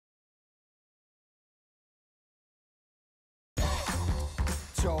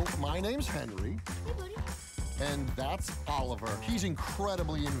So, my name's Henry. Hey, buddy. And that's Oliver. He's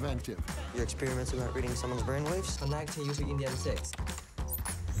incredibly inventive. Your experiments about reading someone's brainwaves? Connecting you to Indian 6.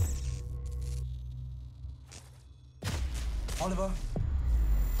 Oliver.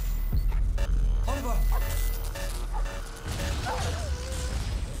 Oliver!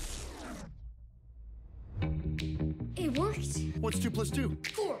 It worked. What's 2 plus 2?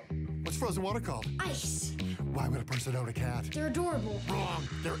 4. What's frozen water called? Ice. Why would a person own a cat? They're adorable. Wrong.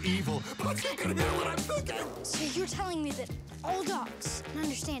 They're evil. But you can hear what I'm thinking. So you're telling me that all dogs can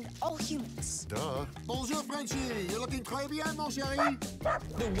understand all humans? Duh. Bonjour, Frenchie. You're looking très bien, mon chéri.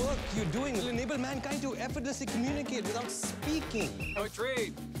 The work you're doing will enable mankind to effortlessly communicate without speaking.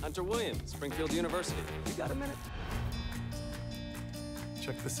 Poetry. Hunter Williams, Springfield University. You got a minute?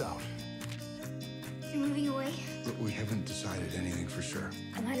 Check this out. You're moving away? Look, we haven't decided anything for sure.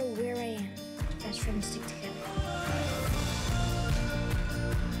 No matter where I am, best friends stick together.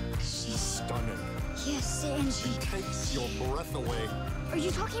 She's stunning. Yes, and She takes your breath away. Are you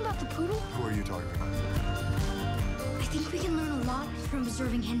talking about the poodle? Who are you talking about? I think we can learn a lot from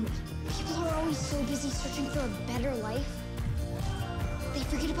observing Henry. People are always so busy searching for a better life. They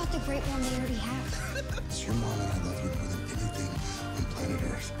forget about the great one they already have. It's your mom and I love you more than anything on planet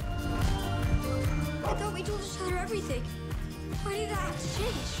Earth. I thought we told each other everything. Why did that have to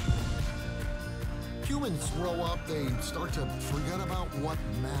change? Humans grow up, they start to forget about what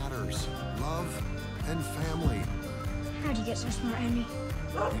matters. Love and family. How'd you get so smart, Henry?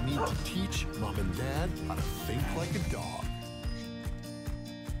 You need to teach mom and dad how to think like a dog.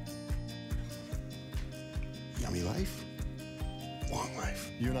 Yummy life, long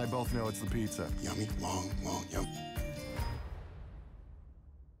life. You and I both know it's the pizza. Yummy, long, yum.